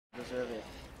deserve it.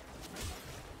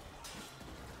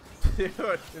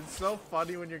 Dude, it's so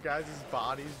funny when your guys'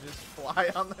 bodies just fly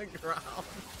on the ground.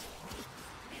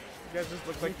 You guys just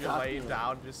look like you're laying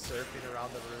down, just surfing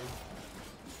around the room.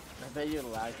 I bet you're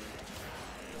lagging.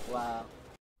 Wow.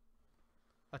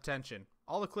 Attention.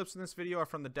 All the clips in this video are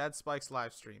from the Dead Spikes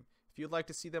livestream. If you'd like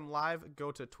to see them live,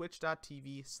 go to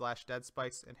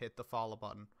twitch.tv/deadspikes and hit the follow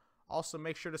button. Also,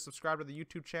 make sure to subscribe to the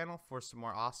YouTube channel for some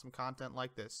more awesome content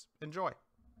like this. Enjoy!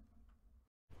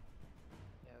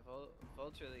 Yeah,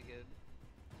 Volt's really good.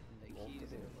 Like,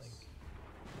 he's in, like, it's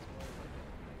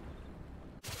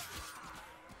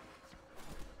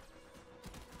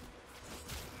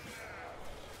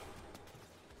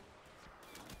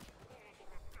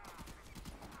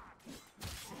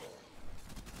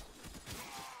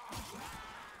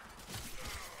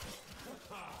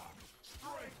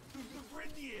more like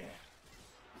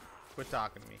Quit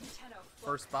talking to me.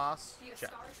 First boss, the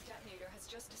check. Ascaris detonator has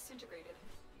just disintegrated.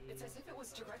 It's as if it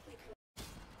was directly.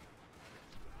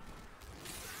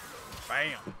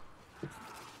 Bam!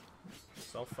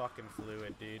 So fucking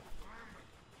fluid, dude.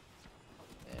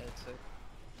 yeah, it's like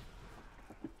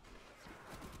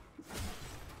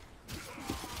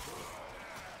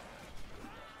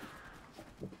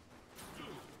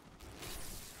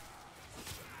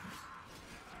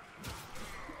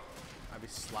I'd be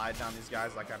sliding on these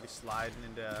guys like I'd be sliding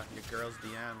into your girl's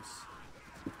DMs.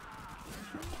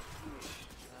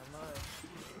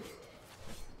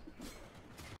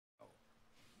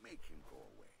 Make him go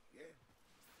away, yeah?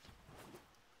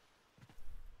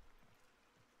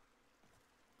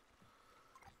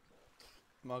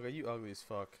 Mugga, you ugly as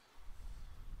fuck.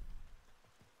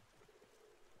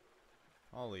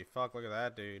 Holy fuck, look at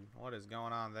that dude. What is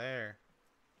going on there?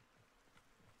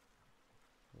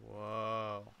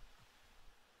 Whoa.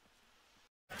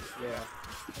 Yeah.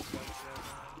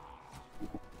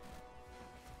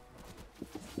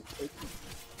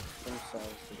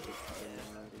 Themselves to get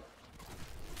reality.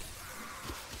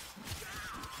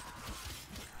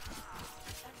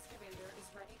 Excavator is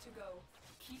ready to go.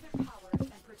 Keep it powered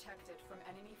and protect it from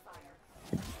enemy fire.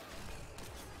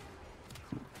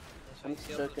 I'm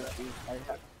so confused.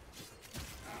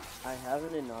 I have an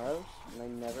Inaros, and I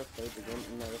never played the game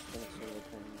and never spent a single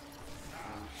penny.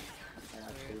 I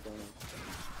actually don't know.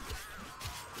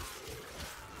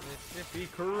 It'd be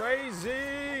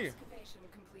crazy! Excavation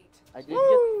complete. I did get.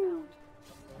 Found.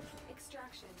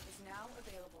 Extraction is now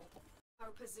available. Our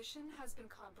position has been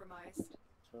compromised.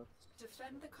 So,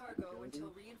 Defend the cargo until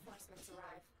reinforcements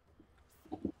arrive.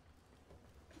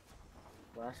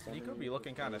 last Nico enemy be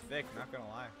looking kind of was- thick, not gonna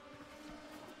lie.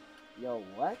 Yo,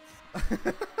 what?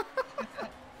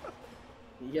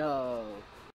 Yo.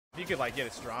 If you could like get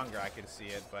it stronger, I could see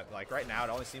it, but like right now it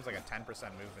only seems like a 10%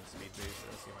 movement speed boost. It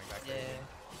doesn't seem like that yeah. crazy.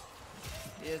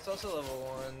 Yeah, it's also level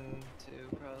 1 too,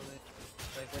 probably.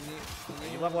 Like when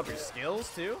You level up your skills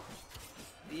too?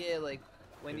 Yeah, like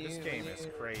when Dude, you this game when is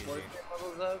you crazy. Warframe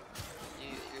levels up,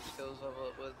 your skills level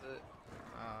up with it.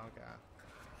 Oh, okay.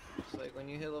 So like when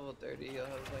you hit level 30, you'll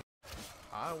have like.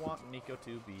 I want Nico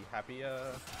to be happier.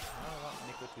 I want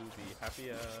Nico to be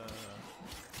happier.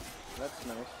 That's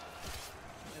nice.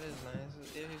 It is nice.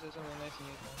 Yeah, he said something nice and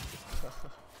you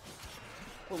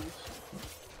can.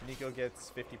 Nico gets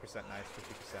 50% nice,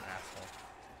 50% asshole.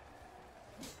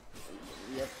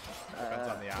 Yep. Depends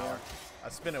on the hour. Yeah. I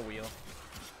spin a wheel.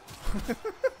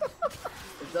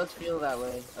 It does feel that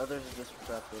way. Others are just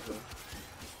preferable.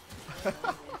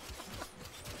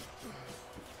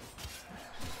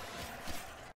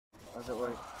 How's it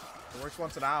work? It works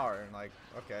once an hour, and like,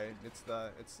 okay, it's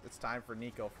time for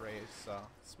Nico phrase. So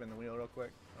spin the wheel real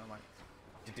quick. And I'm like,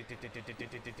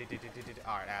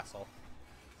 all right, asshole.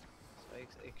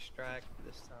 Spikes extract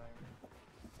this time.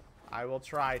 I will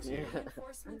try to. Yeah.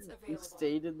 Reinforcements You available.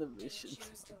 stayed in the mission.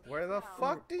 Choose to Where the leave now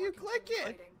fuck do or you click continue it?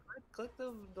 fighting. Click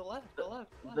the left, the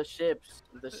left. The ships.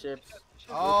 The ships.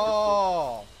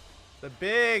 Oh, the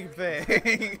big thing.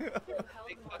 You held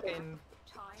Big the fucking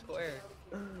time to square.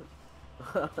 get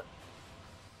out of here.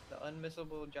 The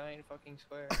unmissable giant fucking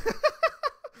square.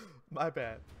 My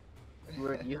bad.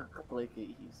 Where you click it,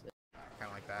 he said. Kind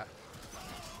of like that.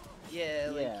 Yeah,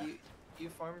 like Yeah. you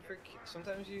farm for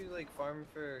sometimes you like farm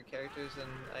for characters and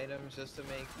items just to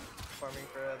make farming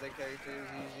for other characters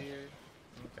easier.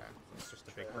 Okay, it's just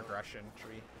a big progression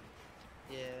tree.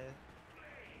 Yeah.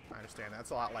 I understand.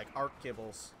 That's a lot like Arc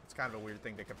Kibbles. It's kind of a weird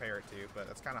thing to compare it to, but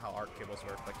that's kind of how Arc Kibbles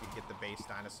work. Like you get the base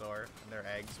dinosaur, and their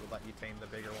eggs will let you tame the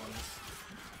bigger ones.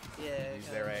 Yeah. Use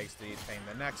their eggs to tame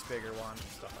the next bigger one,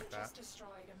 and stuff like that. Just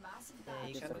destroyed a massive Yeah,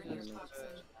 you batch kinda of need radio to- toxin.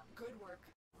 Good work.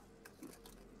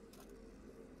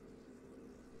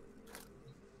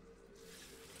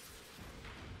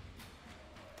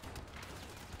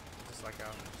 just like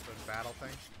just a battle thing?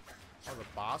 Oh, the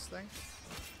boss thing?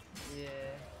 Yeah.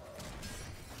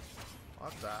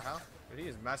 What the hell? Dude, he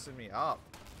is messing me up.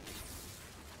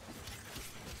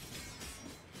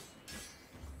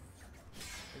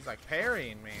 He's like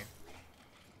parrying me.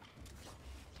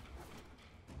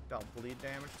 Dealt bleed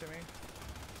damage to me.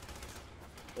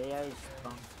 AI is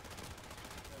strong.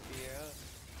 Yeah.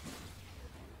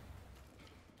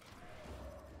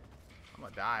 I'm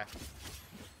gonna die.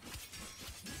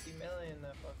 50 million,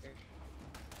 that fucker.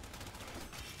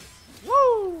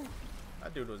 Woo!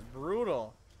 That dude was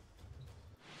brutal.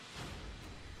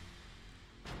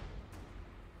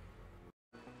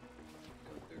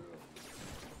 Go through.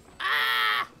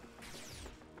 Ah!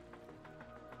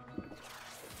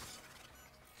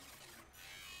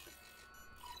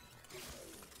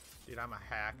 Dude, I'm a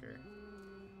hacker.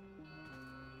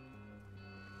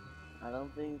 I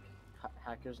don't think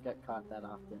hackers get caught that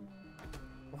often.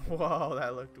 Whoa,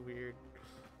 that looked weird.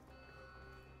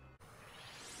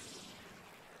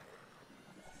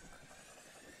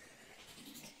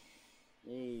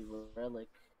 Hey, relic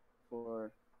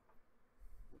for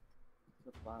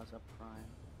the Plaza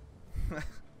Prime.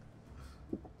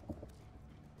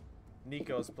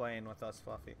 Nico's playing with us,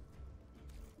 Fluffy.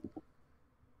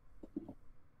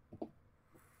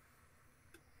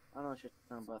 I don't know what you're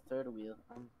talking about. Third wheel.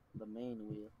 I'm the main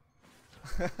wheel.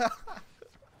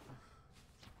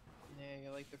 Yeah,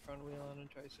 you like the front wheel on a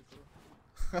tricycle.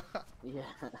 Yeah.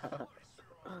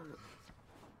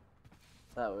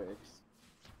 That works.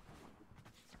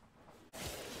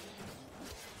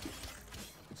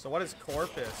 So what is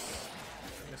Corpus,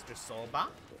 Mr. Solba?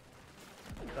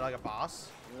 They're like a boss?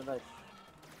 They're like,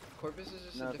 Corpus is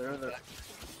just no, a different they're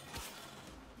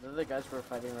faction. the guys we're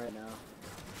fighting right now.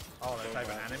 Oh, they're type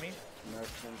of enemy?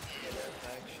 Merchants.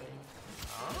 Faction.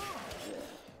 Oh.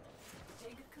 Yeah.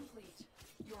 Dig complete.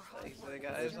 Your Like, hard the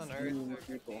work guys is on rewarded. Earth New are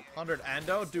people. 100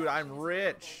 endo? Dude, I'm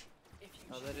rich. If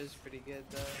you Oh, that is pretty good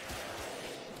though.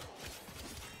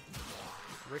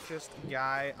 Richest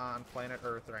guy on planet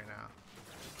Earth right now.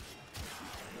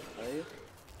 Are you?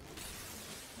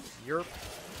 You're...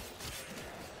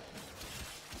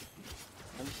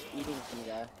 I'm just eating some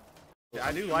guy. Yeah,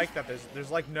 I do like that there's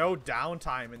like no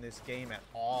downtime in this game at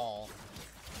all.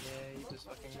 Yeah, you just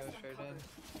fucking go straight in.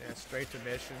 Yeah, straight to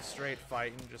mission, straight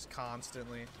fighting, just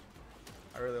constantly.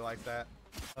 I really like that.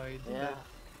 Oh, you did Yeah. it.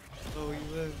 Oh,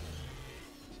 you live.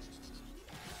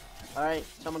 Alright,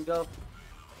 someone go.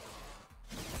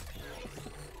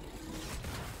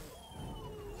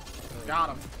 Got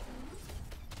him.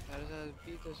 How does that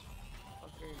beat this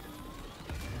fucker?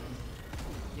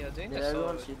 Yeah, doing Did the solo.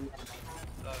 everyone see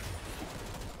the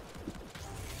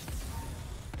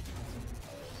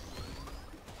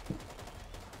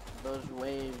those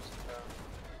waves?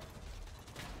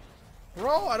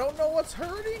 Bro, I don't know what's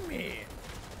hurting me.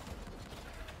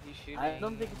 He's shooting. I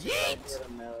don't think it's a Yeet! good idea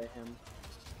to melee him.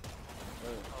 Oh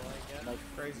my god. Like,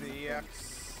 Crazy EX.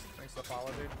 Thanks for the follow,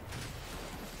 dude.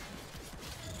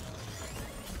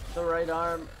 the right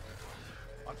arm.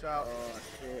 Watch out. Oh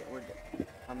shit,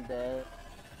 I'm dead.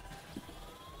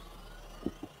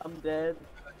 I'm dead.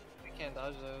 We can't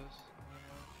dodge those.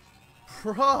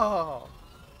 Bro.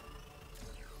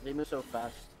 They move so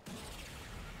fast.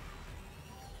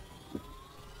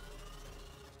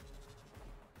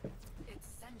 It's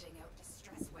sending out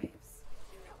distress waves.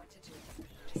 You know what to do.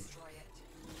 Destroy it.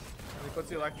 When he puts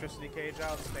the electricity cage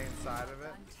out, stay inside of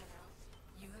it. Until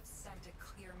you have sent a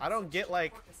clear I don't message get, to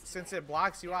like, Corpus since Today. it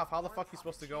blocks you off, how the Your fuck are you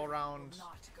supposed to go frontier will around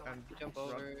not go and Jump run?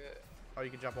 over it. Oh, you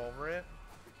can jump over it?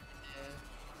 Yeah.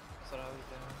 That's what I was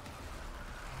doing.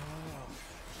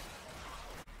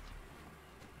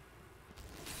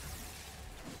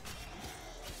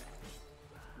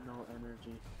 No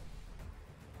energy.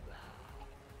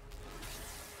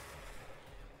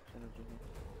 Energy.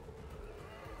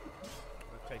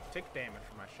 I take tick damage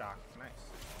from my shock. Nice.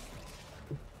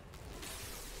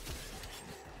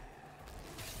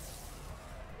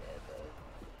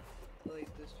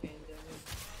 Like this pandemic.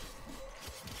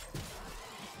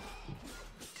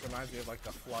 This reminds me of like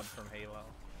the flood from Halo.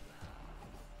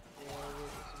 Yeah,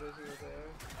 it's basically there.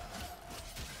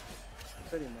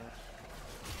 Pretty much.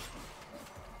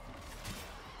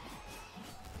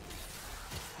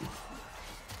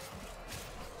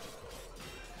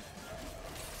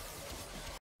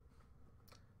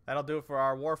 That'll do it for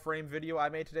our Warframe video I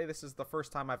made today. This is the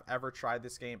first time I've ever tried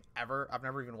this game, ever. I've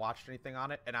never even watched anything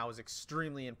on it, and I was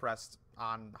extremely impressed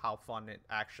on how fun it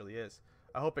actually is.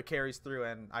 I hope it carries through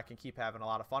and I can keep having a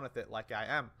lot of fun with it like I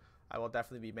am. I will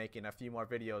definitely be making a few more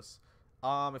videos.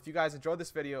 If you guys enjoyed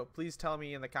this video, please tell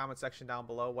me in the comment section down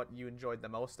below what you enjoyed the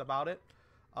most about it.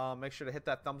 Make sure to hit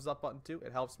that thumbs up button too.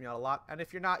 It helps me out a lot. And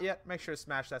if you're not yet, make sure to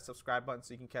smash that subscribe button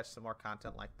so you can catch some more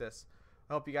content like this.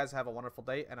 I hope you guys have a wonderful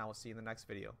day, and I will see you in the next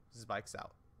video. This is Bikes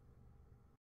out.